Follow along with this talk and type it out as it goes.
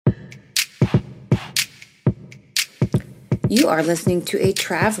You are listening to a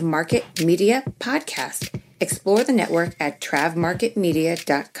Trav Market Media podcast. Explore the network at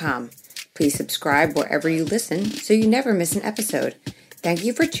travmarketmedia.com. Please subscribe wherever you listen so you never miss an episode. Thank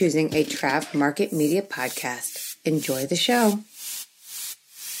you for choosing a Trav Market Media podcast. Enjoy the show.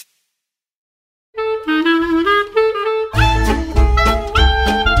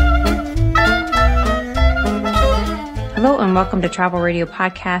 Hello and welcome to Travel Radio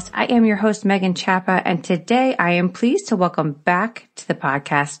Podcast. I am your host, Megan Chapa, and today I am pleased to welcome back to the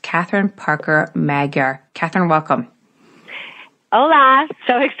podcast, Catherine Parker Magyar. Catherine, welcome. Hola.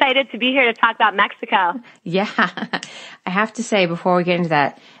 So excited to be here to talk about Mexico. Yeah. I have to say before we get into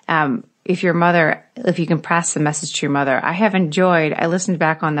that, if you can pass the message to your mother, I listened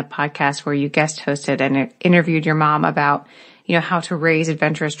back on the podcast where you guest hosted and interviewed your mom about, how to raise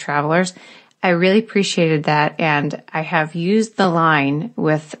adventurous travelers. I really appreciated that. And I have used the line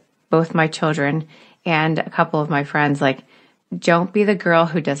with both my children and a couple of my friends, like, don't be the girl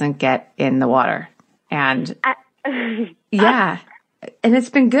who doesn't get in the water. And yeah, and it's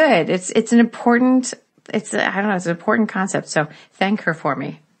been good. It's an important concept. So thank her for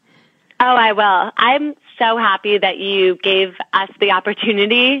me. Oh, I will. I'm so happy that you gave us the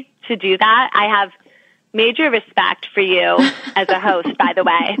opportunity to do that. I have major respect for you as a host, by the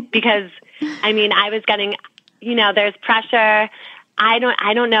way, because I was getting, there's pressure. I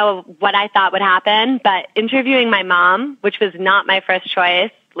don't know what I thought would happen, but interviewing my mom, which was not my first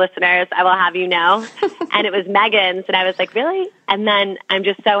choice, listeners, I will have you know, and it was Megan's, and I was like, really? And then I'm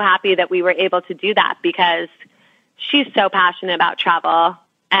just so happy that we were able to do that because she's so passionate about travel.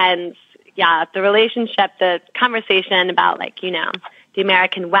 And yeah, the relationship, the conversation about the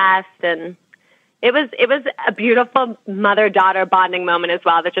American West, and it was a beautiful mother-daughter bonding moment as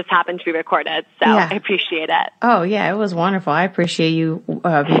well that just happened to be recorded. So yeah. I appreciate it. Oh yeah, it was wonderful. I appreciate you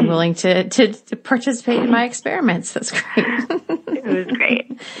being willing to participate in my experiments. That's great. It was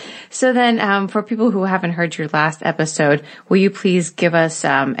great. So then, for people who haven't heard your last episode, will you please give us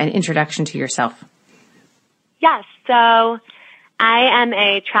an introduction to yourself? Yes. So I am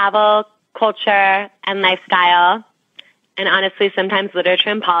a travel, culture, and lifestyle, and honestly, sometimes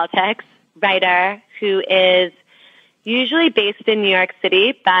literature and politics writer who is usually based in New York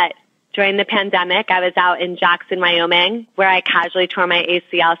City, but during the pandemic, I was out in Jackson, Wyoming, where I casually tore my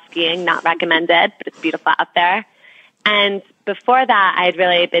ACL skiing, not recommended, but it's beautiful out there. And before that, I had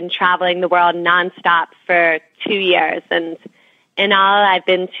really been traveling the world nonstop for 2 years. And in all, I've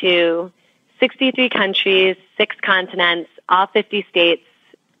been to 63 countries, 6 continents, all 50 states,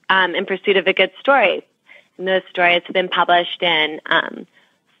 in pursuit of a good story. And those stories have been published in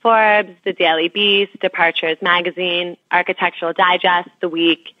Forbes, The Daily Beast, Departures Magazine, Architectural Digest, The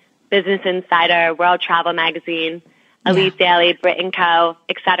Week, Business Insider, World Travel Magazine, Elite Daily, Brit & Co.,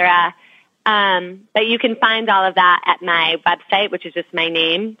 etc. But you can find all of that at my website, which is just my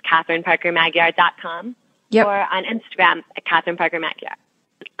name, CatherineParkerMagyar.com, or on Instagram at Catherine Parker Magyar.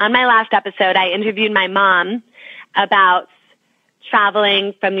 On my last episode, I interviewed my mom about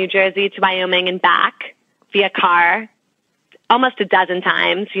traveling from New Jersey to Wyoming and back via car almost a dozen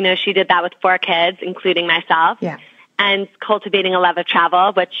times. She did that with 4 kids, including myself, and cultivating a love of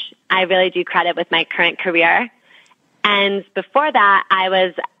travel, which I really do credit with my current career. And before that, I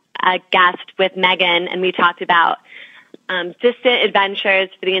was a guest with Megan, and we talked about distant adventures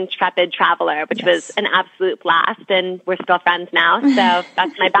for the intrepid traveler, which was an absolute blast, and we're still friends now. So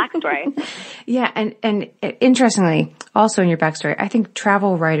that's my backstory. Yeah, and interestingly, also in your backstory, I think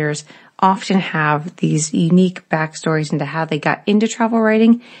travel writers often have these unique backstories into how they got into travel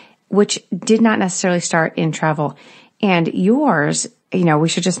writing, which did not necessarily start in travel. And yours, we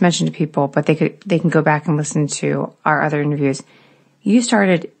should just mention to people, but they can go back and listen to our other interviews. You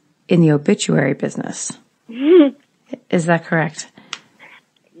started in the obituary business. Is that correct?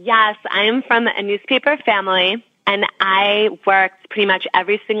 Yes, I am from a newspaper family, and I worked pretty much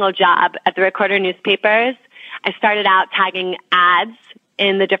every single job at the Recorder newspapers. I started out tagging ads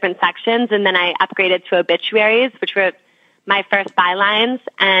in the different sections, and then I upgraded to obituaries, which were my first bylines.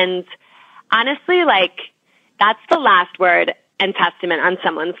 And honestly, that's the last word and testament on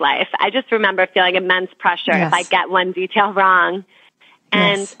someone's life. I just remember feeling immense pressure if I get one detail wrong.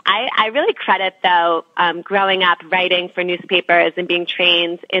 And I really credit, though, growing up writing for newspapers and being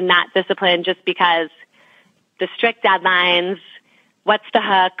trained in that discipline, just because the strict deadlines, what's the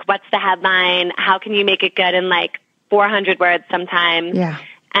hook, what's the headline, how can you make it good in 400 words sometimes. Yeah.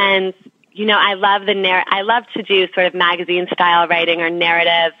 And, I love I love to do sort of magazine style writing or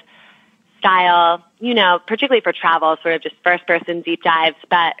narrative style, particularly for travel, sort of just first person deep dives.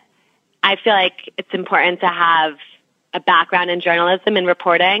 But I feel like it's important to have a background in journalism and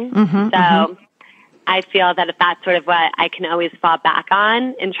reporting. I feel that if that's sort of what I can always fall back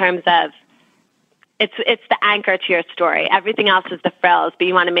on in terms of it's the anchor to your story. Everything else is the frills, but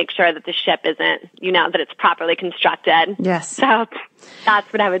you want to make sure that the ship isn't, that it's properly constructed. Yes. So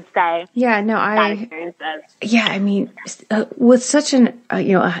that's what I would say. Yeah, no, I mean, with such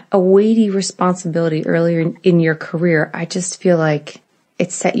a weighty responsibility earlier in your career, I just feel like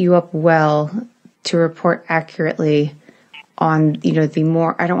it set you up well to report accurately on, the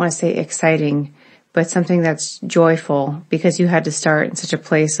more, I don't want to say exciting, but something that's joyful, because you had to start in such a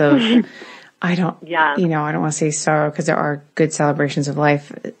place of, I don't want to say sorrow, because there are good celebrations of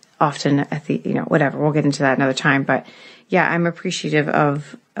life often at the, whatever. We'll get into that another time. But yeah, I'm appreciative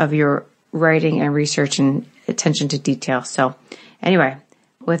of your writing and research and attention to detail. So anyway,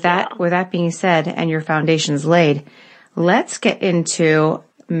 with that being said, and your foundations laid, let's get into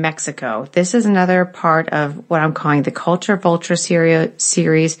Mexico. This is another part of what I'm calling the Culture Vulture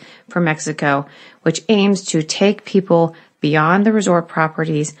series for Mexico, which aims to take people beyond the resort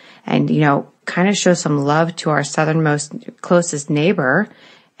properties and, kind of show some love to our southernmost closest neighbor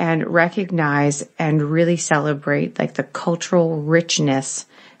and recognize and really celebrate like the cultural richness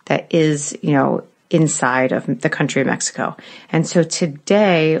that is, inside of the country of Mexico. And so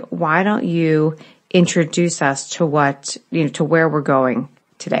today, why don't you introduce us to to where we're going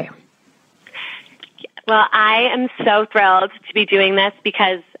today? Well, I am so thrilled to be doing this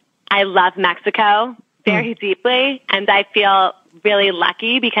because I love Mexico very deeply, and I feel really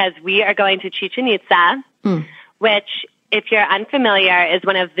lucky because we are going to Chichen Itza, which, if you're unfamiliar, is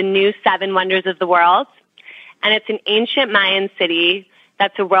one of the new 7 wonders of the world. And it's an ancient Mayan city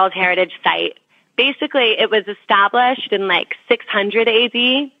that's a World Heritage Site. Basically, it was established in like 600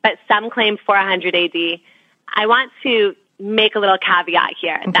 AD, but some claim 400 AD. I want to make a little caveat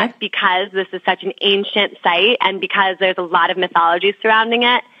here. Okay. That's because this is such an ancient site and because there's a lot of mythology surrounding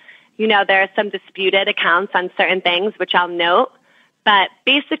it. There are some disputed accounts on certain things, which I'll note. But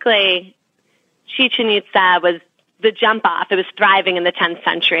basically, Chichen Itza was the jump off. It was thriving in the 10th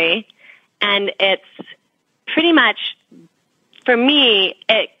century. And it's pretty much, for me,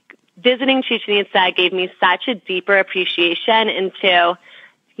 visiting Chichen Itza gave me such a deeper appreciation into,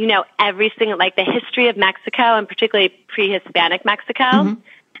 every single, like the history of Mexico and particularly pre-Hispanic Mexico. Mm-hmm.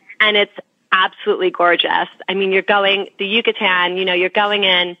 And it's absolutely gorgeous. I mean, you're going, the Yucatan, you're going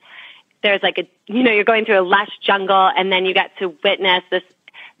in, there's like you're going through a lush jungle and then you get to witness this.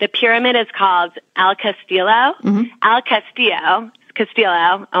 The pyramid is called El Castillo. Mm-hmm. El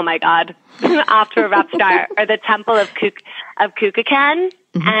Castillo, oh my God, off to a rough start, or the Temple of Kukulkan.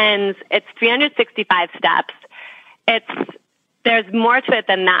 Mm-hmm. And it's 365 steps. There's more to it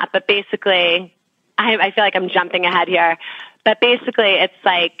than that, but basically, I feel like I'm jumping ahead here. But basically, it's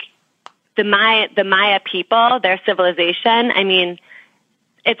like the Maya people, their civilization. I mean,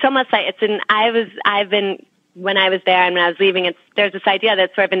 it's almost like when I was there and when I was leaving, there's this idea that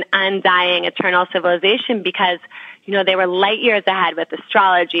it's sort of an undying, eternal civilization because, they were light years ahead with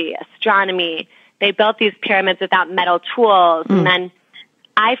astrology, astronomy. They built these pyramids without metal tools. And then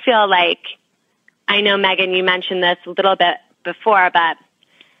I feel like, I know, Megan, you mentioned this a little bit before, but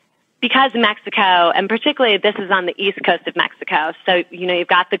because Mexico, and particularly this is on the east coast of Mexico, so, you've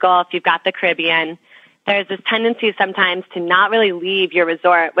got the Gulf, you've got the Caribbean, there's this tendency sometimes to not really leave your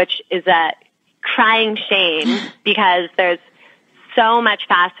resort, which is a crying shame because there's so much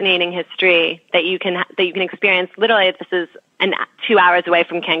fascinating history that you can experience. Literally, this is 2 hours away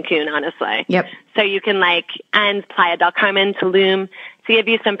from Cancun, honestly. Yep. So you can and Playa del Carmen, Tulum. To give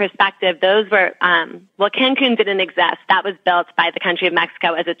you some perspective, those were, Cancun didn't exist. That was built by the country of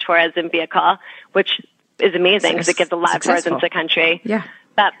Mexico as a tourism vehicle, which is amazing because it gives a lot of tourism to the country. Yeah.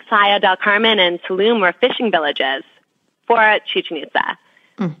 But Playa del Carmen and Tulum were fishing villages for Chichen Itza.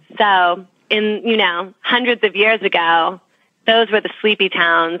 So in, hundreds of years ago, those were the sleepy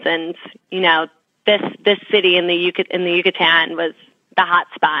towns and, this city in the Yucatan was the hot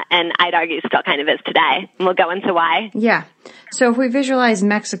spot, and I'd argue still kind of is today. And we'll go into why. Yeah. So if we visualize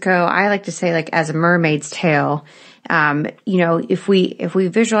Mexico, I like to say as a mermaid's tail, if we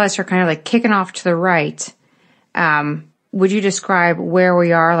visualize her kind of kicking off to the right, would you describe where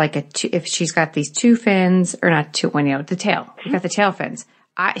we are? If she's got these 2 fins, or not 2, the tail. We've got the tail fins.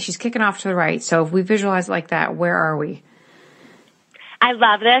 She's kicking off to the right. So if we visualize like that, where are we? I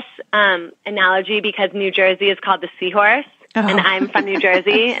love this analogy because New Jersey is called the seahorse, and I'm from New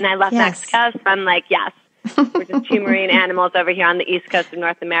Jersey, and I love Mexico, so I'm like, yes, we're just 2 marine animals over here on the east coast of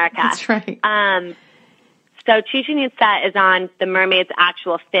North America. That's right. So Chichen Itza is on the mermaid's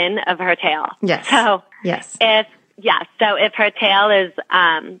actual fin of her tail. Yes. So if her tail is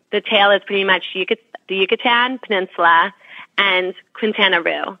the tail is pretty much the Yucatan Peninsula and Quintana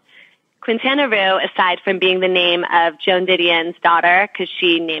Roo. Quintana Roo, aside from being the name of Joan Didion's daughter, because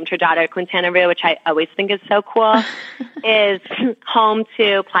she named her daughter Quintana Roo, which I always think is so cool, is home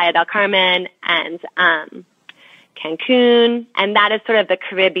to Playa del Carmen and Cancun. And that is sort of the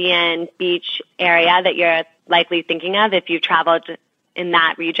Caribbean beach area that you're likely thinking of if you've traveled in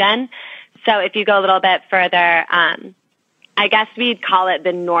that region. So if you go a little bit further, I guess we'd call it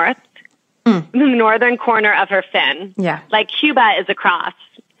the northern corner of her fin. Yeah. Like Cuba is across,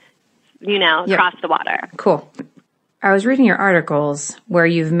 across the water. Cool. I was reading your articles where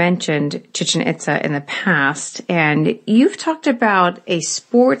you've mentioned Chichen Itza in the past, and you've talked about a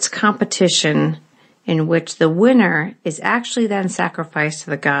sports competition in which the winner is actually then sacrificed to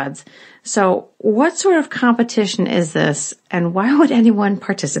the gods. So what sort of competition is this, and why would anyone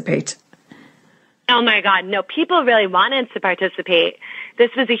participate? Oh my God, no, people really wanted to participate.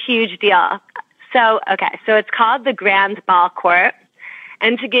 This was a huge deal. So it's called the Grand Ball Court.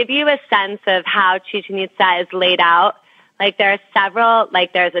 And to give you a sense of how Chichen Itza is laid out, like there are several,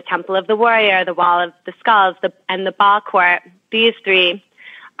 like there's a Temple of the Warrior, the Wall of the Skulls, and the Ball Court. These three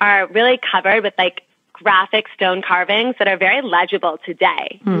are really covered with like graphic stone carvings that are very legible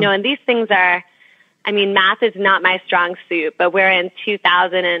today. And these things are, math is not my strong suit, but we're in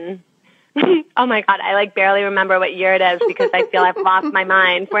 2000 and oh my God, I like barely remember what year it is because I feel I've lost my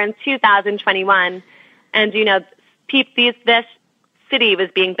mind. We're in 2021 and this city was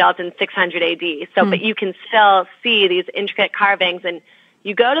being built in 600 AD. So, but you can still see these intricate carvings, and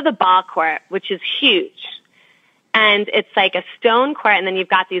you go to the Ball Court, which is huge, and it's like a stone court, and then you've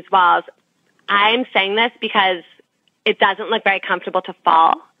got these walls. I'm saying this because it doesn't look very comfortable to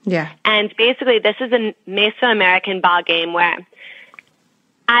fall. Yeah. And basically, this is a Mesoamerican ball game where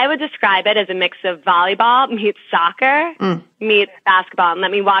I would describe it as a mix of volleyball meets soccer meets basketball. And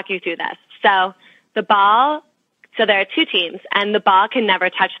let me walk you through this. So there are two teams, and the ball can never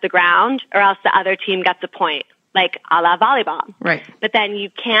touch the ground or else the other team gets a point, like a la volleyball. Right. But then you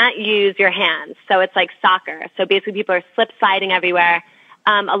can't use your hands. So it's like soccer. So basically people are slip sliding everywhere.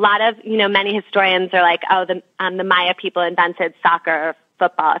 A lot of, many historians are like, the Maya people invented soccer or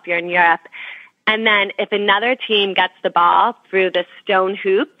football if you're in Europe. And then if another team gets the ball through the stone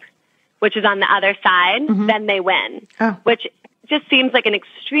hoop, which is on the other side, then they win, which just seems like an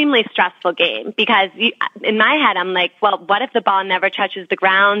extremely stressful game because in my head, I'm like, well, what if the ball never touches the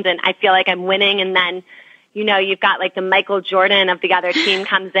ground and I feel like I'm winning and then, you've got like the Michael Jordan of the other team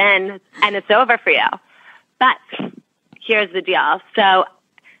comes in and it's over for you. But here's the deal. So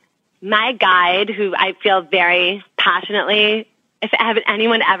my guide, who I feel very passionately, if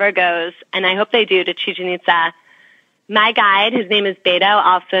anyone ever goes, and I hope they do, to Chichen Itza, my guide, his name is Beto,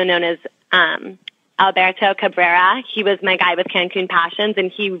 also known as Alberto Cabrera. He was my guide with Cancun Passions,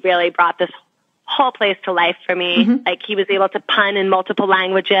 and he really brought this whole place to life for me. Like, he was able to pun in multiple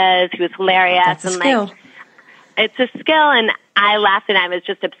languages. He was hilarious. That's a skill. It's a skill, and I left, and I was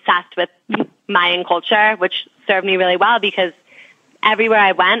just obsessed with Mayan culture, which served me really well because everywhere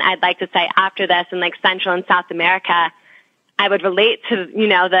I went, I'd like to say after this in like Central and South America, I would relate to,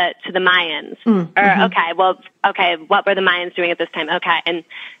 to the Mayans. What were the Mayans doing at this time? Okay. And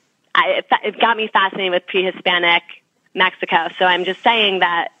it got me fascinated with pre-Hispanic Mexico. So I'm just saying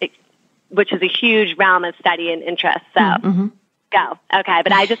that, which is a huge realm of study and interest. So go. Okay.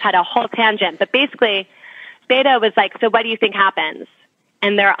 But I just had a whole tangent. But basically, Beto was like, so what do you think happens?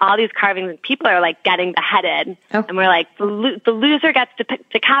 And there are all these carvings and people are like getting beheaded. Oh. And we're like, the loser gets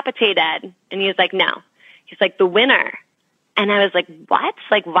decapitated. And he was like, no. He's like, the winner. And I was like, what?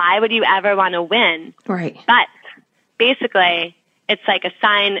 Like, why would you ever want to win? Right. But basically, it's like a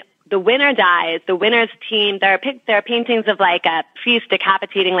sign. The winner dies. The winner's team, there are paintings of like a priest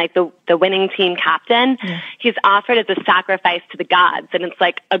decapitating like the winning team captain. Yeah. He's offered as a sacrifice to the gods. And it's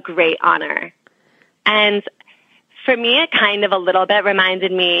like a great honor. And for me, it kind of a little bit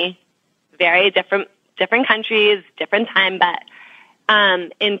reminded me very different countries, different time, but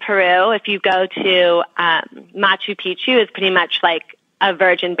in Peru, if you go to Machu Picchu, is pretty much like a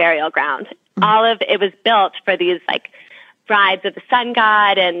virgin burial ground. All of it was built for these like brides of the sun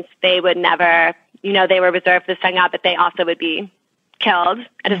god, and they would never, they were reserved for the sun god, but they also would be killed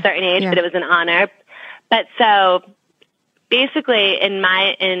at a certain age. But it was an honor. But so basically, in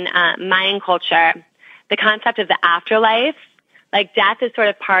Mayan culture, the concept of the afterlife, like death is sort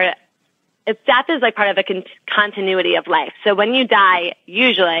of death is like part of the continuity of life. So when you die,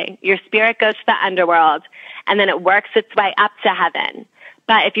 usually your spirit goes to the underworld and then it works its way up to heaven.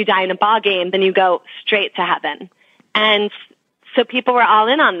 But if you die in a ball game, then you go straight to heaven. And so people were all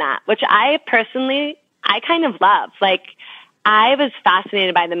in on that, which I kind of love. Like, I was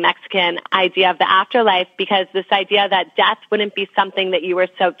fascinated by the Mexican idea of the afterlife, because this idea that death wouldn't be something that you were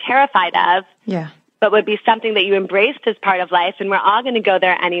so terrified of, but would be something that you embraced as part of life, and we're all going to go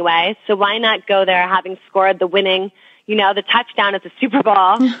there anyway. So why not go there having scored the winning, the touchdown at the Super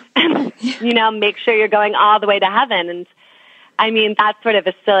Bowl, and, make sure you're going all the way to heaven. And I mean, that's sort of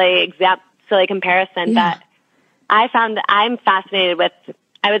a silly comparison, but I'm fascinated with,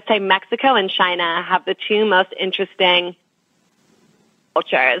 I would say Mexico and China have the two most interesting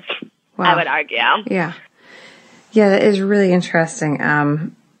cultures, I would argue. Yeah. Yeah, that is really interesting.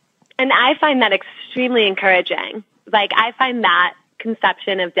 And I find that extremely encouraging. Like, I find that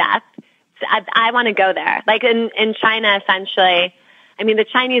conception of death, I want to go there. Like in China, essentially, I mean, the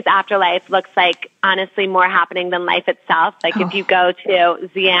Chinese afterlife looks like, honestly, more happening than life itself. Like if you go to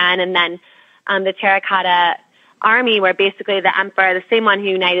Xi'an and then the Terracotta Army, where basically the emperor, the same one who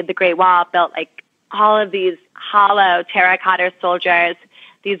united the Great Wall, built like all of these hollow terracotta soldiers,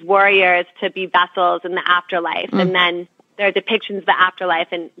 these warriors to be vessels in the afterlife. And then there are depictions of the afterlife,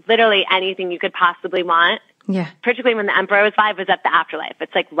 and literally anything you could possibly want. Yeah. Particularly when the emperor was alive, was at the afterlife.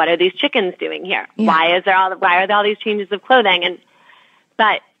 It's like, what are these chickens doing here? Yeah. Why are there all these changes of clothing?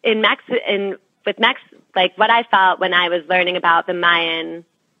 But like what I felt when I was learning about the Mayan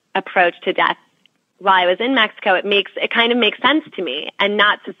approach to death while I was in Mexico, it kind of makes sense to me, and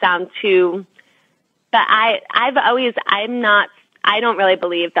not to sound too, but I don't really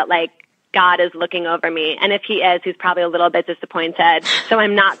believe that like God is looking over me. And if he is, he's probably a little bit disappointed. So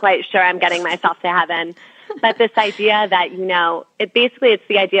I'm not quite sure I'm getting myself to heaven. But this idea that, it's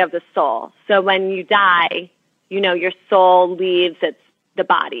the idea of the soul. So when you die, your soul leaves the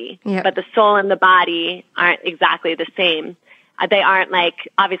body. Yep. But the soul and the body aren't exactly the same. They aren't like,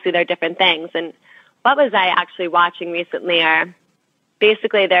 obviously they're different things. And what was I actually watching recently are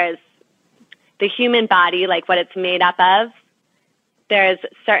basically there's the human body, like what it's made up of. There's a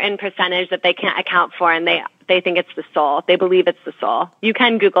certain percentage that they can't account for, and they think it's the soul. They believe it's the soul. You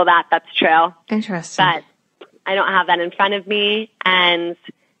can Google that. That's true. Interesting. But I don't have that in front of me. And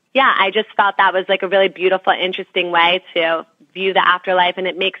yeah, I just felt that was like a really beautiful, interesting way to view the afterlife. And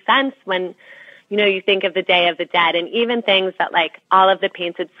it makes sense when, you think of the Day of the Dead, and even things that like all of the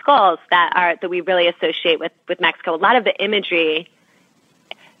painted skulls that we really associate with Mexico. A lot of the imagery,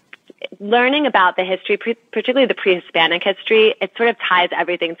 learning about the history, particularly the pre-Hispanic history, it sort of ties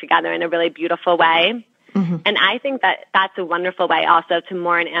everything together in a really beautiful way. Mm-hmm. And I think that that's a wonderful way also to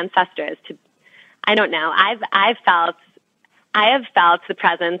mourn ancestors. I don't know. I have felt the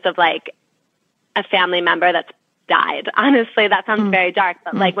presence of like a family member that's died. Honestly, that sounds very dark,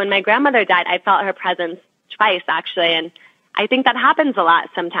 but like when my grandmother died, I felt her presence twice actually. And I think that happens a lot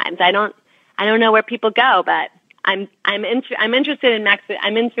sometimes. I don't know where people go, but I'm interested in Mexico.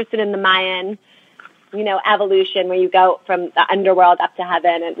 I'm interested in the Mayan, evolution where you go from the underworld up to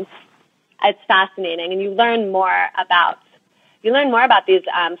heaven, and it's fascinating. And you learn more about these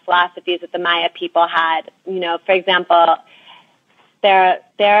philosophies that the Maya people had. For example, their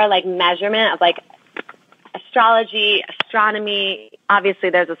like measurement of like astrology, astronomy. Obviously,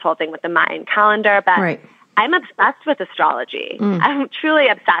 there's this whole thing with the Mayan calendar, but right. I'm obsessed with astrology. I'm truly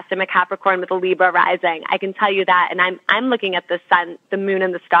obsessed. I'm a Capricorn with a Libra rising. I can tell you that. And I'm looking at the sun, the moon,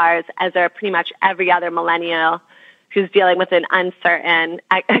 and the stars as are pretty much every other millennial who's dealing with an uncertain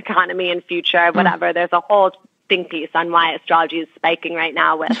economy and future, whatever. There's a whole think piece on why astrology is spiking right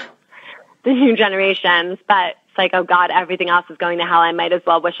now with the new generations. But it's like, oh God, everything else is going to hell. I might as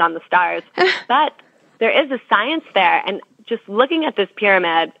well wish on the stars. But there is a science there. And just looking at this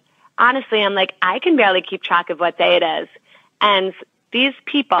pyramid, honestly, I'm like, I can barely keep track of what day it is. And these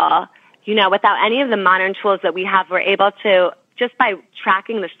people, without any of the modern tools that we have, we're able to, just by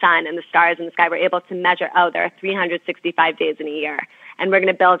tracking the sun and the stars in the sky, we're able to measure, there are 365 days in a year. And we're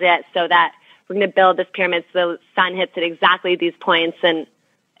going to build it so that we're going to build this pyramid so the sun hits at exactly these points. And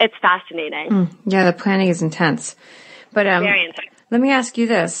it's fascinating. Yeah, the planning is intense. But very intense. Let me ask you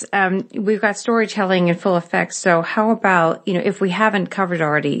this. We've got storytelling in full effect. So how about, if we haven't covered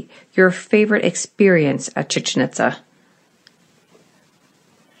already, your favorite experience at Chichen Itza?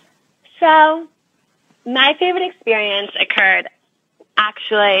 So my favorite experience occurred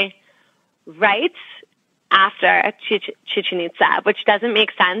actually right after Chichen Itza, which doesn't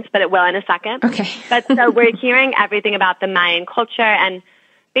make sense, but it will in a second. Okay. But so we're hearing everything about the Mayan culture, and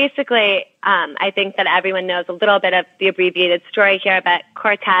basically, I think that everyone knows a little bit of the abbreviated story here, but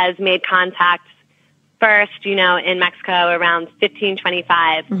Cortez made contact first, in Mexico around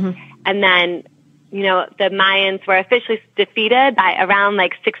 1525. Mm-hmm. And then, the Mayans were officially defeated by around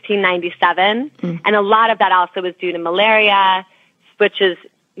like 1697. Mm-hmm. And a lot of that also was due to malaria, which is,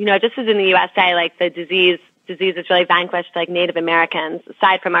 just as in the USA, like the disease disease has really vanquished like Native Americans,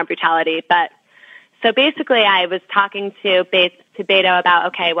 aside from our brutality. But so basically I was talking to Beto about,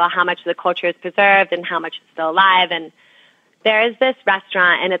 okay, well, how much of the culture is preserved and how much is still alive. And there is this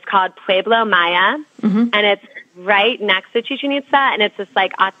restaurant, and it's called Pueblo Maya, and it's right next to Chichen Itza, and it's this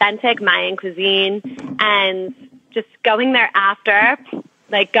like authentic Mayan cuisine. And just going there after,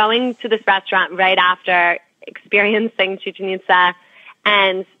 like going to this restaurant right after experiencing Chichen Itza,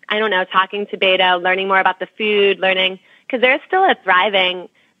 and I don't know, talking to Beto, learning more about the food, because there's still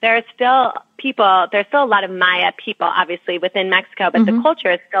there's still a lot of Maya people, obviously, within Mexico, but the culture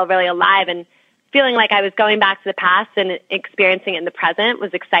is still really alive, and feeling like I was going back to the past and experiencing it in the present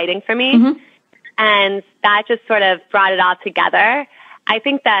was exciting for me. And that just sort of brought it all together. I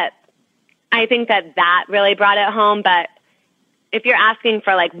think that really brought it home. But if you're asking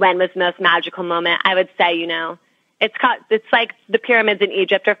for like when was the most magical moment, I would say, it's like the pyramids in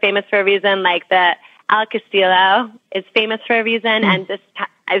Egypt are famous for a reason. Like the El Castillo is famous for a reason. And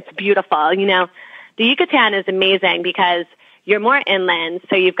it's beautiful. The Yucatan is amazing because you're more inland.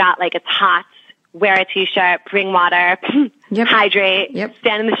 So you've got like, it's hot. Wear a t-shirt, bring water, hydrate,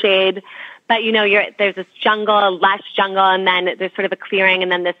 stand in the shade. But there's this lush jungle, and then there's sort of a clearing,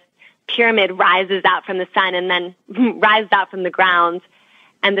 and then this pyramid rises out from the sun and then rises out from the ground,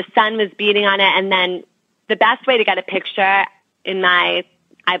 and the sun was beating on it. And then the best way to get a picture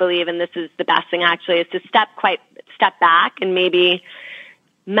I believe, and this is the best thing actually, is to step back, and maybe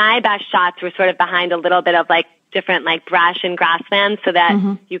my best shots were sort of behind a little bit of like different like brush and grassland so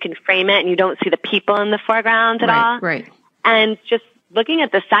that you can frame it and you don't see the people in the foreground at all. Right. And just looking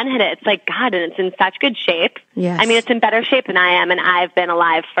at the sun hit it, it's like, God, and it's in such good shape. Yes. I mean, it's in better shape than I am, and I've been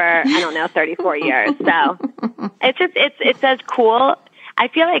alive for, 34 years. So it's as cool. I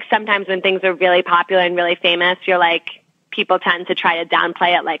feel like sometimes when things are really popular and really famous, you're like, people tend to try to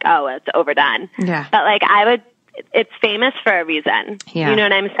downplay it like, oh, it's overdone. Yeah. But like it's famous for a reason. Yeah. You know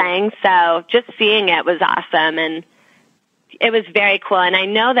what I'm saying? So just seeing it was awesome, and it was very cool. And I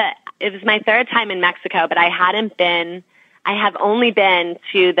know that it was my third time in Mexico, but I have only been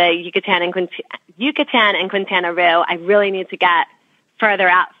to the Yucatan and Quintana Roo. I really need to get further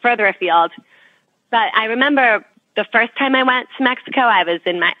afield. But I remember the first time I went to Mexico, I was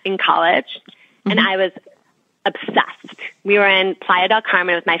in college, and I was obsessed. We were in Playa del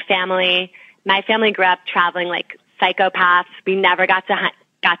Carmen with my family. My family grew up traveling like psychopaths. We never got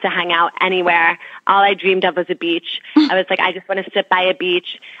to hang out anywhere. All I dreamed of was a beach. I was like, I just want to sit by a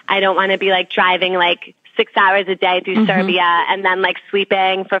beach. I don't want to be like driving like 6 hours a day through Serbia and then like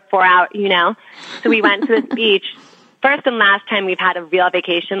sleeping for 4 hours, So we went to this beach. First and last time we've had a real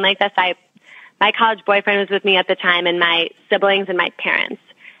vacation like this. My college boyfriend was with me at the time, and my siblings and my parents.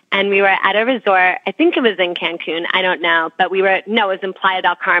 And we were at a resort. I think it was in Cancun. I don't know. But it was in Playa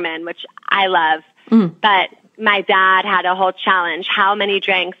del Carmen, which I love. But my dad had a whole challenge. How many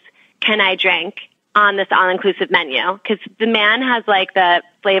drinks can I drink on this all-inclusive menu? Because the man has like the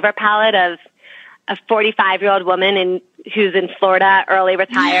flavor palette of a 45-year-old woman who's in Florida, early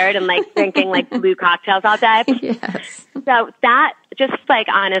retired, and like drinking like blue cocktails all day. Yes. So that just like,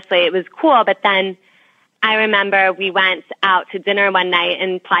 honestly, it was cool. But then I remember we went out to dinner one night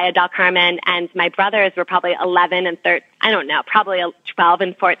in Playa del Carmen, and my brothers were probably 11 and 13, I don't know, probably 12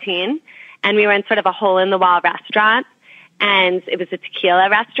 and 14. And we were in sort of a hole-in-the-wall restaurant, and it was a tequila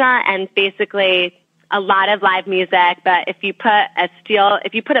restaurant, and basically a lot of live music. But if you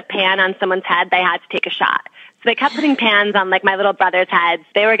put a pan on someone's head, they had to take a shot. So they kept putting pans on like my little brother's heads.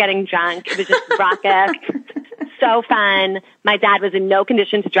 They were getting drunk. It was just raucous. So fun. My dad was in no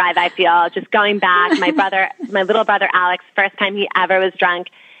condition to drive, I feel. Just going back, my little brother Alex, first time he ever was drunk,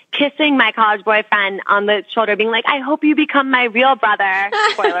 kissing my college boyfriend on the shoulder, being like, I hope you become my real brother.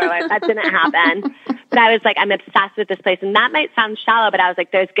 Spoiler alert, that didn't happen. But I was like, I'm obsessed with this place. And that might sound shallow, but I was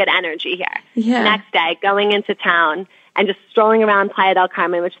like, there's good energy here. Yeah. Next day, going into town and just strolling around Playa del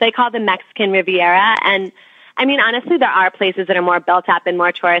Carmen, which they call the Mexican Riviera. And I mean, honestly, there are places that are more built up and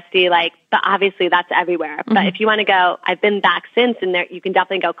more touristy, but obviously that's everywhere. But if you want to go, I've been back since, and you can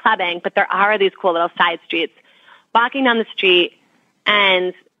definitely go clubbing, but there are these cool little side streets. Walking down the street,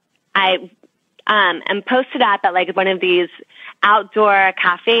 and I am posted up at like one of these outdoor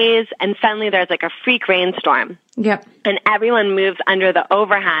cafes, and suddenly there's like a freak rainstorm. Yep. And everyone moves under the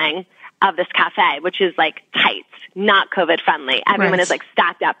overhang of this cafe, which is like tight, not COVID friendly. Everyone is like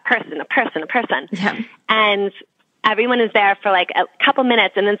stacked up, person. Yep. And everyone is there for like a couple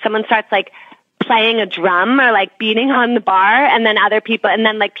minutes, and then someone starts like playing a drum or like beating on the bar, and then other people, and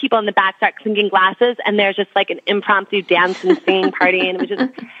then like people in the back start clinking glasses, and there's just like an impromptu dance and singing party, and it was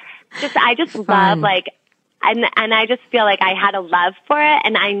just I just love like And I just feel like I had a love for it.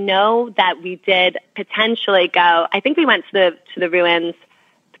 And I know that we did potentially go, I think we went to the ruins,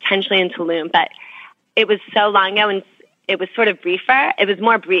 potentially in Tulum, but it was so long ago and it was sort of briefer. It was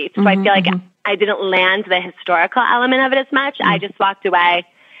more brief. So I feel like I didn't land the historical element of it as much. I just walked away.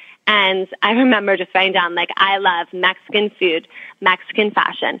 And I remember just writing down, like, I love Mexican food, Mexican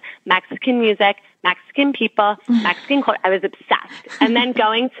fashion, Mexican music, Mexican people, Mexican culture. I was obsessed. And then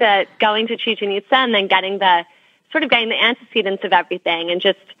going to Chichen Itza and then getting the antecedents of everything. And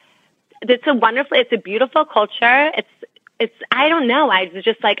just, it's a beautiful culture. I don't know. I was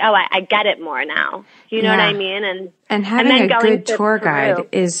just like, oh, I get it more now. You know what I mean? And having a good tour guide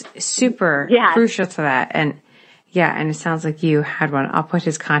is super crucial to that. And it sounds like you had one. I'll put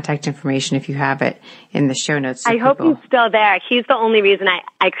his contact information if you have it in the show notes. I hope he's still there. He's the only reason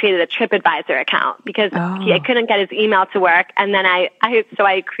I created a TripAdvisor account because I couldn't get his email to work. And then I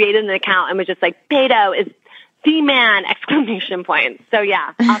created an account and was just like, Beto is the man, ! So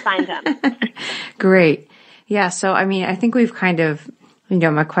yeah, I'll find him. Great. Yeah. So, I mean, I think we've kind of,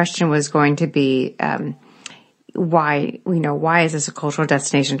 my question was going to be, why is this a cultural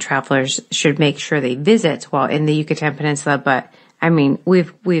destination travelers should make sure they visit while in the Yucatan Peninsula? But I mean,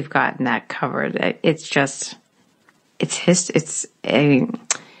 we've gotten that covered. I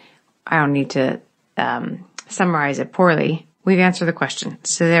don't need to, summarize it poorly. We've answered the question.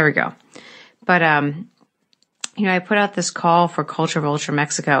 So there we go. But, I put out this call for Culture Vulture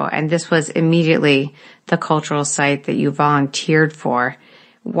Mexico, and this was immediately the cultural site that you volunteered for.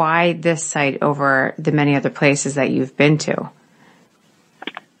 Why this site over the many other places that you've been to?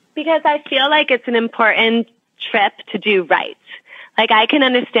 Because I feel like it's an important trip to do right. Like, I can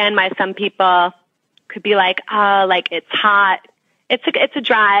understand why some people could be like, oh, like, it's hot. It's a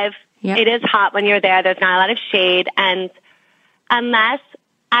drive. Yep. It is hot when you're there. There's not a lot of shade. And unless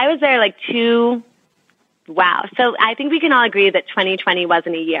I was there so I think we can all agree that 2020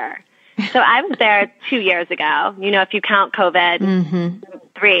 wasn't a year. So I was there 2 years ago, if you count COVID,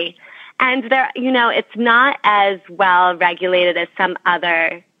 3. And there, it's not as well regulated as some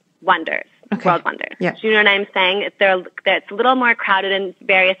other wonders, world wonders. Yeah. Do you know what I'm saying? It's a little more crowded in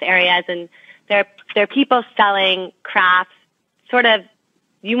various areas, and there are people selling crafts, sort of,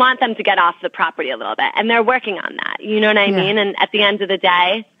 you want them to get off the property a little bit, and they're working on that. You know what I mean? And at the end of the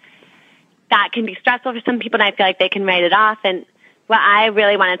day, that can be stressful for some people, and I feel like they can write it off. And what I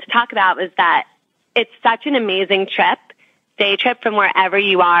really wanted to talk about was that it's such an amazing trip, day trip from wherever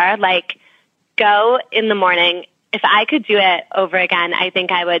you are. Like, go in the morning. If I could do it over again, I think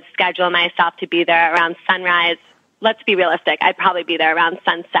I would schedule myself to be there around sunrise. Let's be realistic. I'd probably be there around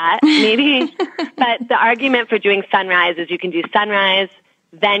sunset, maybe. But the argument for doing sunrise is you can do sunrise,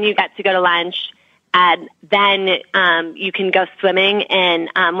 then you get to go to lunch, and then you can go swimming in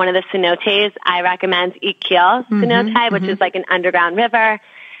one of the cenotes. I recommend Iquil cenote, which is like an underground river.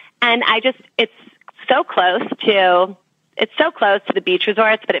 And it's so close to the beach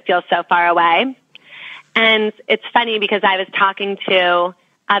resorts, but it feels so far away. And it's funny because I was talking to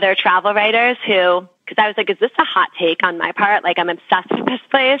other travel writers because I was like, is this a hot take on my part? Like, I'm obsessed with this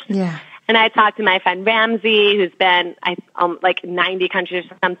place. Yeah. And I talked to my friend Ramsey, who's been like 90 countries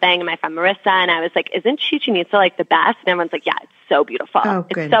or something, and my friend Marissa, and I was like, isn't Chichen Itza like the best? And everyone's like, yeah, it's so beautiful. Oh,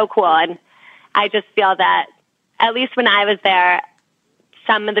 it's so cool. And I just feel that, at least when I was there,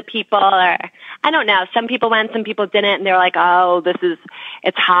 some of the people some people went, some people didn't, and they were like, oh,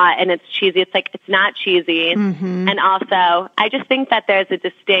 it's hot and it's cheesy. It's like, it's not cheesy. And also, I just think that I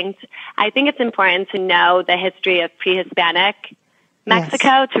think it's important to know the history of pre-Hispanic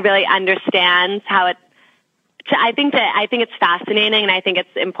Mexico to really understand how I think it's fascinating, and I think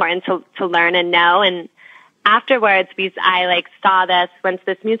it's important to learn and know. And afterwards, I went to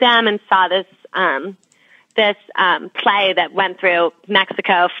this museum and saw this play that went through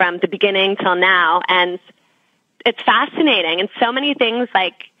Mexico from the beginning till now, and it's fascinating. And so many things,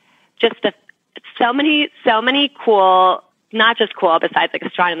 like so many cool, not just cool besides like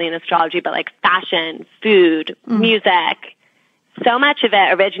astronomy and astrology, but like fashion, food, music. So much of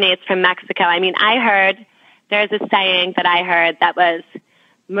it originates from Mexico. I mean, there's a saying that I heard that was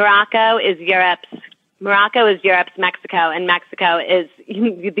Morocco is Europe's Mexico, and Mexico is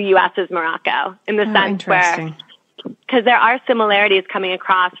the U.S.'s Morocco, in the sense where, because there are similarities coming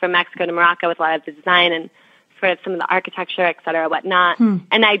across from Mexico to Morocco with a lot of the design and sort of some of the architecture, et cetera, whatnot.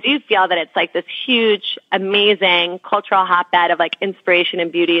 And I do feel that it's like this huge, amazing cultural hotbed of like inspiration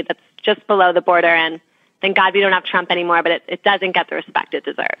and beauty that's just below the border. And thank God we don't have Trump anymore, but it doesn't get the respect it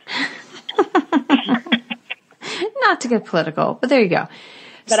deserves. Not to get political, but there you go.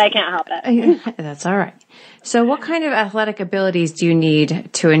 But I can't help it. That's all right. So what kind of athletic abilities do you need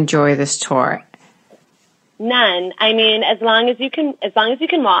to enjoy this tour? None. I mean, as long as you can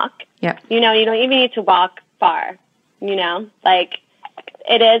walk. Yep. You don't even need to walk far. Like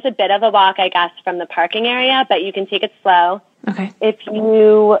it is a bit of a walk, I guess, from the parking area, but you can take it slow. Okay. If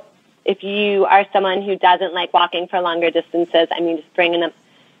you are someone who doesn't like walking for longer distances, I mean, just bringing them.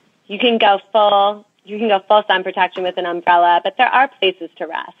 You can go full sun protection with an umbrella, but there are places to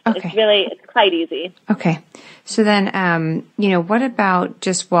rest. Okay. It's quite easy. Okay. So then, what about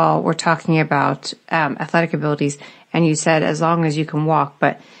just while we're talking about athletic abilities, and you said as long as you can walk,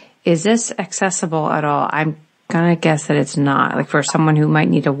 but is this accessible at all? I'm going to guess that it's not, like for someone who might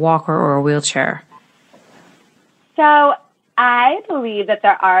need a walker or a wheelchair. So I believe that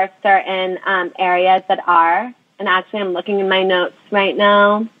there are certain areas that are, and actually I'm looking in my notes right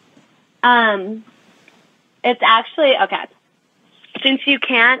now. It's actually, okay, since you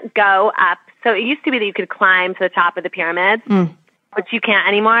can't go up, so it used to be that you could climb to the top of the pyramids, which you can't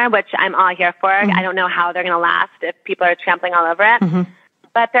anymore, which I'm all here for. I don't know how they're going to last if people are trampling all over it.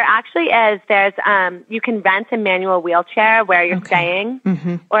 But there actually is, you can rent a manual wheelchair where you're staying,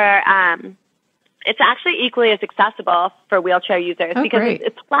 or it's actually equally as accessible for wheelchair users because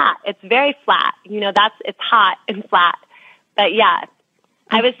it's flat. It's very flat. It's hot and flat. But yeah,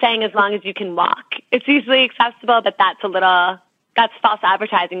 I was saying as long as you can walk. It's easily accessible, but that's false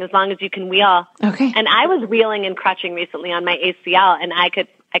advertising as long as you can wheel. Okay. And I was wheeling and crutching recently on my ACL, and I could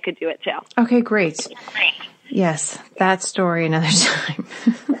do it too. Okay, great. Yes, that story another time.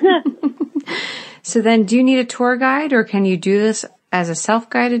 So then do you need a tour guide, or can you do this as a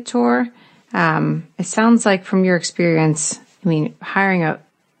self-guided tour? It sounds like from your experience, hiring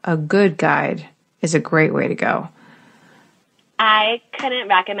a good guide is a great way to go. I couldn't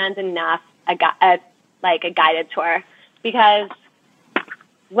recommend enough a guided tour, because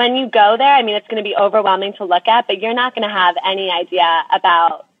when you go there, it's going to be overwhelming to look at, but you're not going to have any idea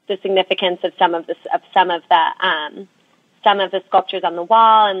about the significance of some of the sculptures on the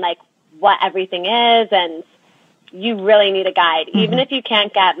wall and like what everything is, and you really need a guide. Even if you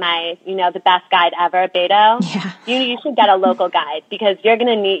can't get the best guide ever, Beto, you should get a local guide, because you're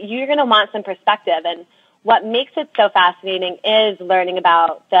going to want some perspective. And what makes it so fascinating is learning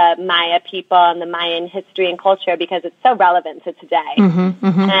about the Maya people and the Mayan history and culture, because it's so relevant to today.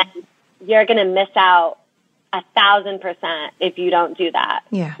 And you're going to miss out 1,000% if you don't do that.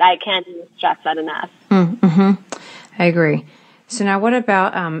 Yeah. I can't stress that enough. I agree. So now what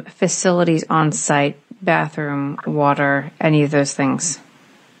about facilities on site, bathroom, water, any of those things?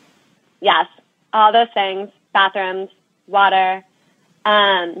 Yes, all those things, bathrooms, water.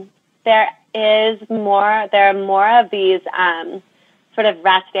 There are more of these sort of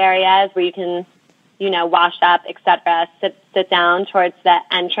rest areas where you can, wash up, etc., sit down towards the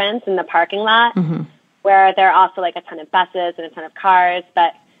entrance in the parking lot, where there are also like a ton of buses and a ton of cars.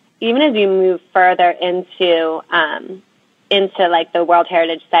 But even as you move further into like the World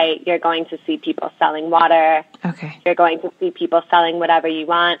Heritage Site, you're going to see people selling water. Okay. You're going to see people selling whatever you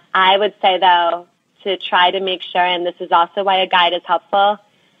want. I would say, though, to try to make sure, and this is also why a guide is helpful,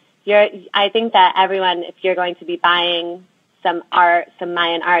 I think that everyone, if you're going to be buying some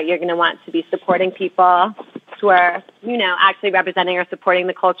Mayan art, you're going to want to be supporting people who are, actually representing or supporting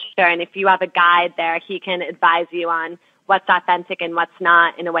the culture. And if you have a guide there, he can advise you on what's authentic and what's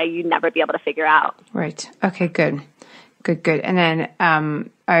not in a way you'd never be able to figure out. Right. Okay, good. And then,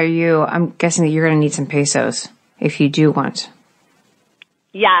 I'm guessing that you're going to need some pesos if you do want.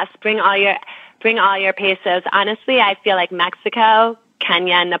 Yes. Bring all your pesos. Honestly, I feel like Mexico,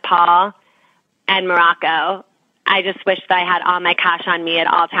 Kenya, Nepal, and Morocco, I just wish that I had all my cash on me at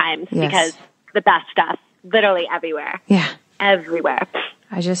all times, because the best stuff, literally everywhere. Yeah. Everywhere.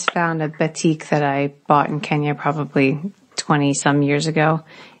 I just found a batik that I bought in Kenya probably 20 some years ago,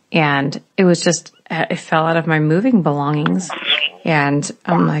 and it was just, it fell out of my moving belongings, and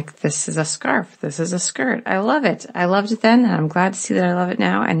I'm like, this is a scarf. This is a skirt. I love it. I loved it then, and I'm glad to see that I love it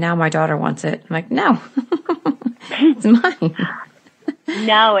now, and now my daughter wants it. I'm like, no, it's mine.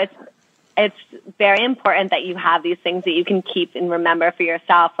 No, it's very important that you have these things that you can keep and remember for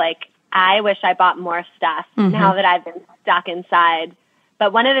yourself. Like, I wish I bought more stuff now that I've been stuck inside.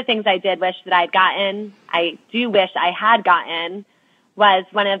 But one of the things I did wish that I do wish I had gotten, was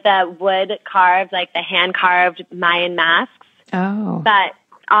one of the wood carved, like the hand carved Mayan masks. Oh. But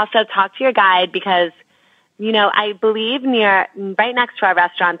also talk to your guide, because, I believe right next to our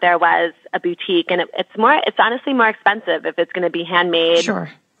restaurant, there was a boutique, and it's honestly more expensive if it's going to be handmade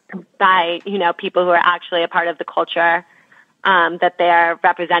by, people who are actually a part of the culture, that they're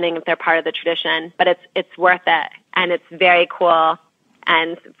representing, if they're part of the tradition. But it's worth it, and it's very cool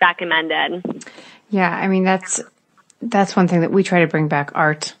and recommended. Yeah. That's one thing that we try to bring back,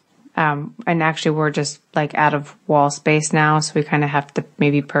 art And actually we're just like out of wall space now. So we kind of have to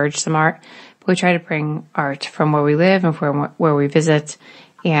maybe purge some art, but we try to bring art from where we live and from where we visit.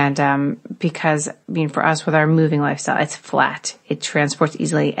 And, because I mean, for us with our moving lifestyle, it's flat. It transports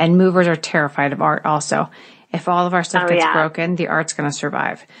easily, and movers are terrified of art also. If all of our stuff gets broken, the art's going to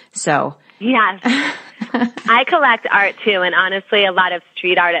survive. So. Yes. I collect art too, and honestly, a lot of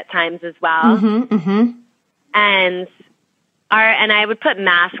street art at times as well. And I would put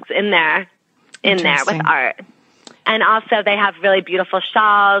masks in there with art. And also they have really beautiful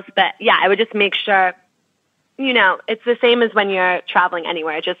shawls, but yeah, I would just make sure, it's the same as when you're traveling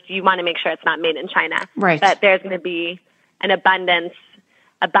anywhere. Just, you want to make sure it's not made in China. Right. But there's going to be an abundance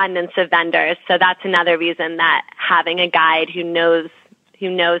of vendors. So that's another reason that having a guide who knows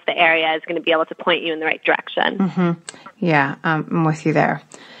the area is going to be able to point you in the right direction. Yeah, I'm with you there.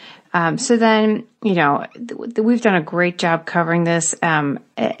 So then, we've done a great job covering this,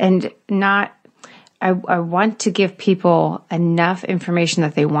 I want to give people enough information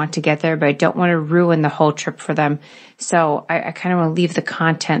that they want to get there, but I don't want to ruin the whole trip for them. So I kind of want to leave the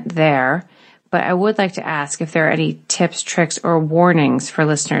content there, but I would like to ask if there are any tips, tricks, or warnings for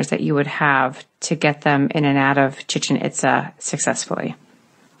listeners that you would have to get them in and out of Chichen Itza successfully.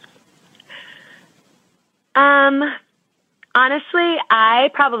 Honestly,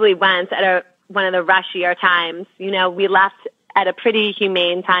 I probably went at one of the rushier times. We left at a pretty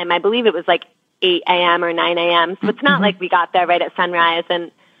humane time. I believe it was like 8 a.m. or 9 a.m. So it's not like we got there right at sunrise,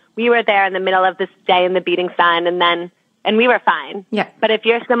 and we were there in the middle of this day in the beating sun, and we were fine. Yeah. But if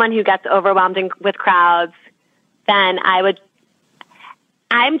you're someone who gets overwhelmed with crowds, then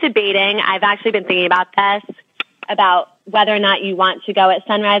I'm debating. I've actually been thinking about this, about whether or not you want to go at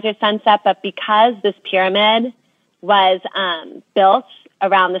sunrise or sunset, but because this pyramid was built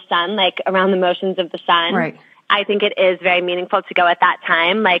around the sun, like around the motions of the sun, right. I think it is very meaningful to go at that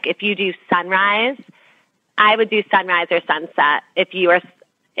time. Like if you do sunrise, I would do sunrise or sunset. If you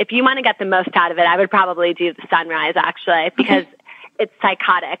want to get the most out of it, I would probably do the sunrise actually, because it's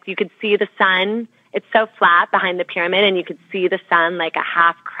psychotic. You could see the sun. It's so flat behind the pyramid, and you could see the sun like a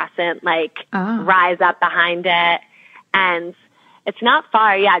half crescent, rise up behind it. And it's not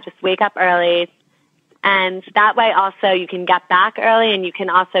far. Yeah. Just wake up early. And that way also you can get back early, and you can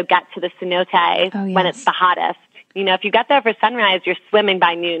also get to the cenote when it's the hottest. If you get there for sunrise, you're swimming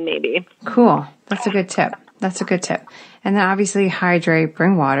by noon maybe. Cool. That's a good tip. And then obviously hydrate,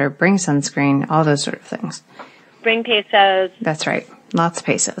 bring water, bring sunscreen, all those sort of things. Bring pesos. That's right. Lots of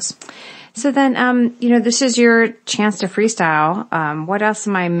pesos. So then, this is your chance to freestyle. What else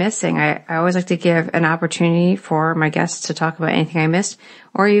am I missing? I always like to give an opportunity for my guests to talk about anything I missed,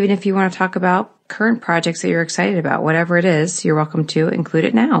 or even if you want to talk about current projects that you're excited about, whatever it is, you're welcome to include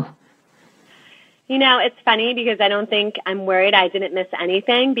it now. It's funny because I don't think I'm worried I didn't miss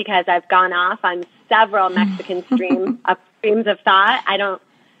anything, because I've gone off on several Mexican streams of thought.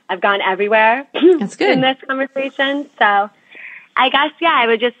 I've gone everywhere. That's good. In this conversation. So I guess, I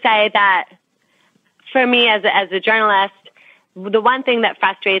would just say that for me as a journalist, the one thing that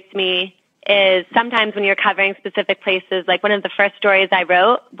frustrates me is sometimes when you're covering specific places, like one of the first stories I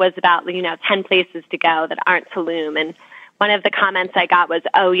wrote was about, 10 places to go that aren't Tulum. And one of the comments I got was,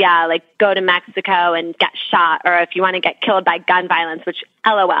 oh yeah, go to Mexico and get shot, or if you want to get killed by gun violence, which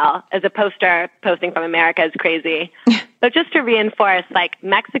LOL, as a poster posting from America is crazy. But just to reinforce,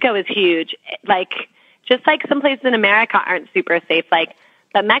 Mexico is huge. Just like some places in America aren't super safe,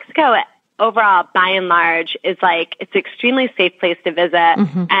 but Mexico overall, by and large, is it's an extremely safe place to visit.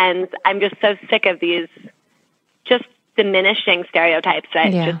 And I'm just so sick of these just diminishing stereotypes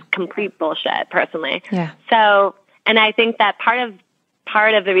that it's just complete bullshit, personally. Yeah. So, and I think that part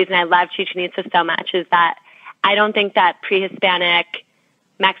of the reason I love Chichen Itza so much is that I don't think that pre-Hispanic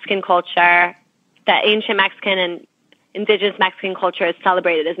Mexican culture, the ancient Mexican and indigenous Mexican culture is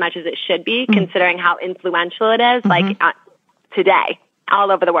celebrated as much as it should be, considering how influential it is, today, all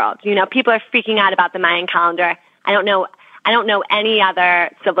over the world. People are freaking out about the Mayan calendar. I don't know any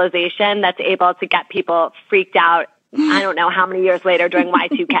other civilization that's able to get people freaked out. I don't know how many years later during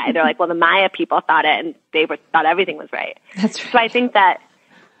Y2K. They're like, well, the Maya people thought it, and they thought everything was right. That's right. So I think that's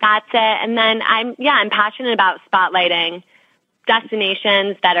it. And then I'm passionate about spotlighting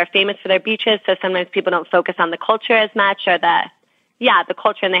destinations that are famous for their beaches. So sometimes people don't focus on the culture as much, or the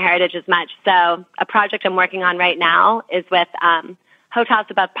culture and the heritage as much. So a project I'm working on right now is with Hotels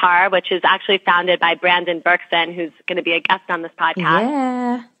Above Par, which is actually founded by Brandon Berkson, who's going to be a guest on this podcast.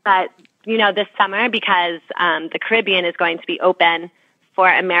 Yeah. But, this summer, because the Caribbean is going to be open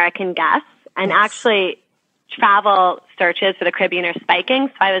for American guests, and actually travel searches for the Caribbean are spiking.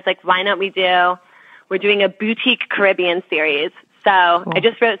 So I was like, why don't we're doing a boutique Caribbean series. So cool. I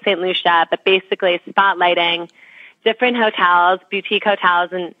just wrote St. Lucia, but basically spotlighting different hotels, boutique hotels,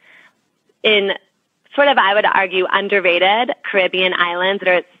 and in sort of, I would argue, underrated Caribbean islands that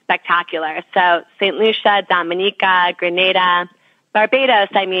are spectacular. So St. Lucia, Dominica, Grenada, Barbados.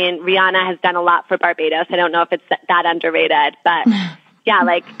 I mean, Rihanna has done a lot for Barbados. I don't know if it's that underrated, but yeah,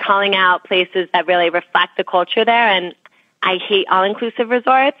 like calling out places that really reflect the culture there. And I hate all-inclusive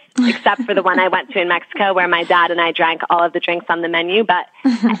resorts, except for the one I went to in Mexico where my dad and I drank all of the drinks on the menu. But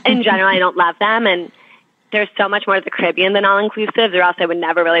in general, I don't love them. And there's so much more to the Caribbean than all-inclusive, or else I would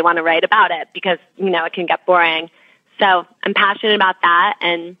never really want to write about it because, you know, it can get boring. So I'm passionate about that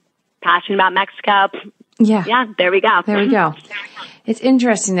and passionate about Mexico. Yeah, there we go. There we go. It's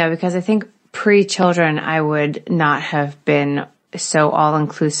interesting, though, because I think pre-children, I would not have been so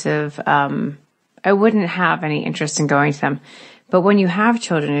all-inclusive. I wouldn't have any interest in going to them. But when you have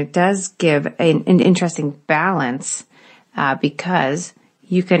children, it does give an interesting balance because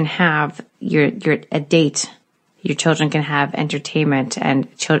you can have a date. Your children can have entertainment and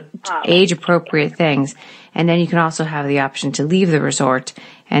age-appropriate things. And then you can also have the option to leave the resort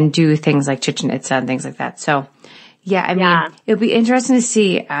and do things like Chichen Itza and things like that. So, yeah, I mean, it'll be interesting to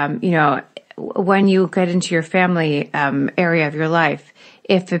see, you know, when you get into your family area of your life,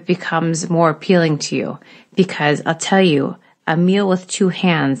 if it becomes more appealing to you. Because I'll tell you, a meal with two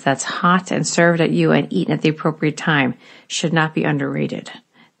hands that's hot and served at you and eaten at the appropriate time should not be underrated.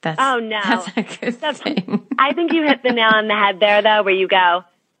 That's a good thing. I think you hit the nail on the head there, though, where you go,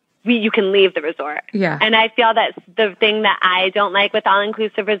 you can leave the resort. Yeah. And I feel that the thing that I don't like with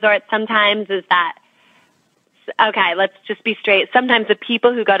all-inclusive resorts sometimes is that, okay, let's just be straight. Sometimes the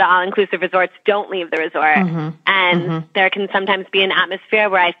people who go to all-inclusive resorts don't leave the resort. Mm-hmm. And there can sometimes be an atmosphere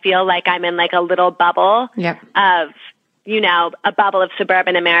where I feel like I'm in like a little bubble of, you know, a bubble of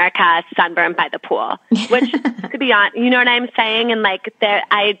suburban America sunburned by the pool, which to be honest, you know what I'm saying? And like there,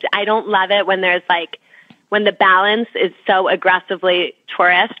 I don't love it when there's like, when the balance is so aggressively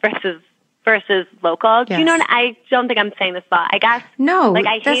tourist versus local. Yes. You know what? I don't think I'm saying this well. I guess. No,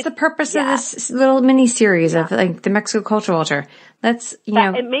 like, that's the purpose of this little mini series of like the Mexico Culture Vulture. Let's, you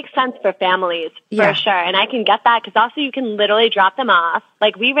know. It makes sense for families for sure. And I can get that because also you can literally drop them off.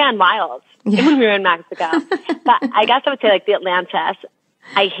 Like we ran wild when we were in Mexico. But I guess I would say like the Atlantis.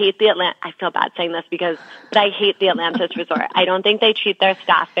 I hate the I feel bad saying this but I hate the Atlantis resort. I don't think they treat their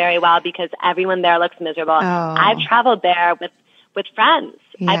staff very well because everyone there looks miserable. Oh. I've traveled there with friends.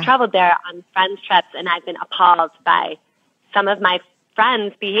 Yeah. I've traveled there on friends' trips and I've been appalled by some of my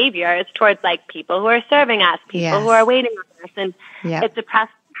friends' behaviors towards like people who are serving us, people who are waiting on us. And it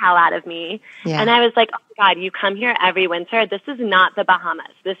depressed the hell out of me. Yeah. And I was like, oh my God, you come here every winter. This is not the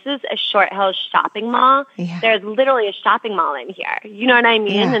Bahamas. This is a Short Hills shopping mall. Yeah. There's literally a shopping mall in here. You know what I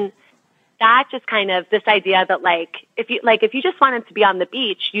mean? Yeah. And that just kind of this idea that like if you just wanted to be on the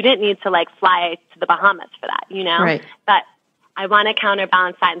beach, you didn't need to like fly to the Bahamas for that, you know? Right. But I want to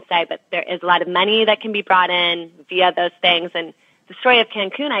counterbalance that and say, but there is a lot of money that can be brought in via those things. And the story of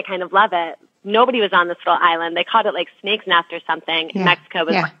Cancun, I kind of love it. Nobody was on this little island. They called it like Snake's Nest or something. Yeah. Mexico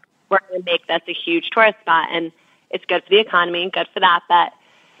was like, we're going to make this a huge tourist spot. And it's good for the economy, good for that. But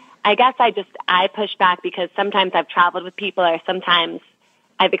I guess I push back because sometimes I've traveled with people or sometimes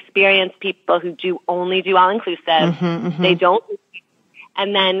I've experienced people who only do all-inclusive. Mm-hmm, mm-hmm. They don't.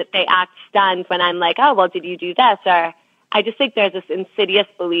 And then they act stunned when I'm like, oh, well, did you do this? Or I just think there's this insidious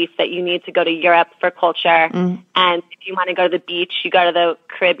belief that you need to go to Europe for culture. Mm. And if you want to go to the beach, you go to the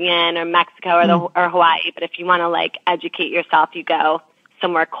Caribbean or Mexico or Hawaii. But if you want to like educate yourself, you go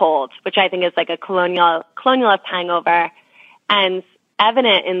somewhere cold, which I think is like a colonialist hangover and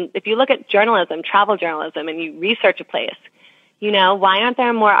evident in, if you look at journalism, travel journalism, and you research a place, you know, why aren't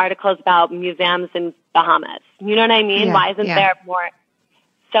there more articles about museums in Bahamas? You know what I mean? Why isn't there more?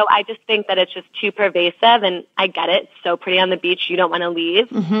 So I just think that it's just too pervasive, and I get it. It's so pretty on the beach. You don't want to leave.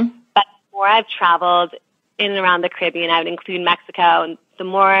 Mm-hmm. But the more I've traveled in and around the Caribbean, I would include Mexico, and the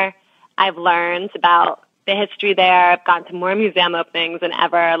more I've learned about the history there, I've gone to more museum openings than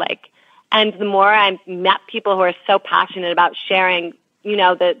ever, and the more I've met people who are so passionate about sharing, you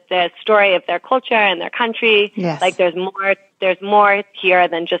know, the story of their culture and their country. Yes. Like there's more here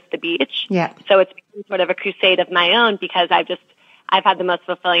than just the beach. Yeah. So it's been sort of a crusade of my own because I've had the most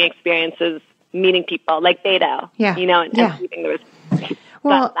fulfilling experiences meeting people like Beto, you know, and keeping the result.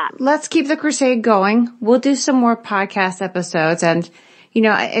 Well, let's keep the crusade going. We'll do some more podcast episodes. And, you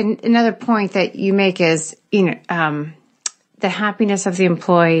know, and another point that you make is, you know, the happiness of the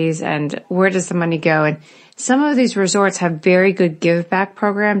employees and where does the money go? And some of these resorts have very good give back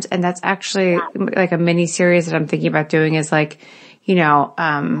programs. And that's actually like a mini series that I'm thinking about doing is like, you know,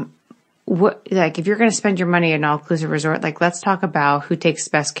 if you're going to spend your money at an all-inclusive resort, like let's talk about who takes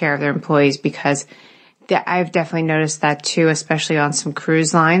best care of their employees, because I've definitely noticed that too, especially on some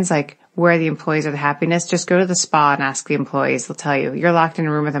cruise lines, like where the employees are the happiness. Just go to the spa and ask the employees. They'll tell you. You're locked in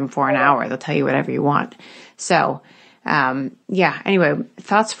a room with them for an hour. They'll tell you whatever you want. So, anyway,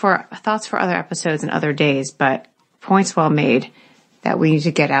 thoughts for other episodes and other days, but points well made that we need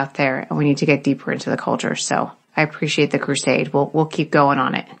to get out there and we need to get deeper into the culture. So I appreciate the crusade. We'll keep going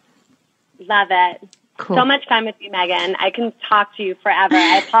on it. Love it. Cool. So much fun with you, Megan. I can talk to you forever.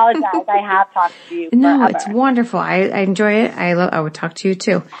 I apologize. I have talked to you forever. No, it's wonderful. I enjoy it. I would talk to you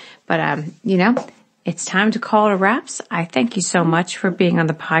too. But, it's time to call it a wraps. I thank you so much for being on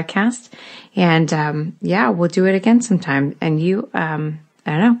the podcast. And, we'll do it again sometime. And you,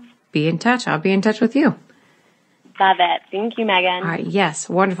 be in touch. I'll be in touch with you. Love it. Thank you, Megan. All right. Yes.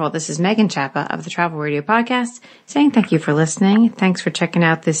 Wonderful. This is Megan Chapa of the Travel Radio Podcast saying thank you for listening. Thanks for checking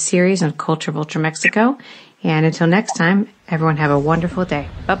out this series on Culture of Ultra Mexico. And until next time, everyone have a wonderful day.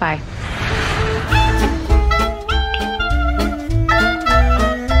 Bye-bye.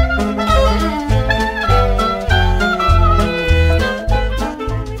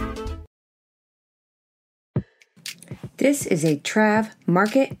 This is a Trav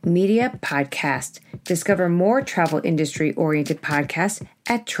Market Media podcast. Discover more travel industry-oriented podcasts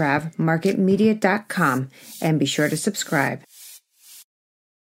at travmarketmedia.com and be sure to subscribe.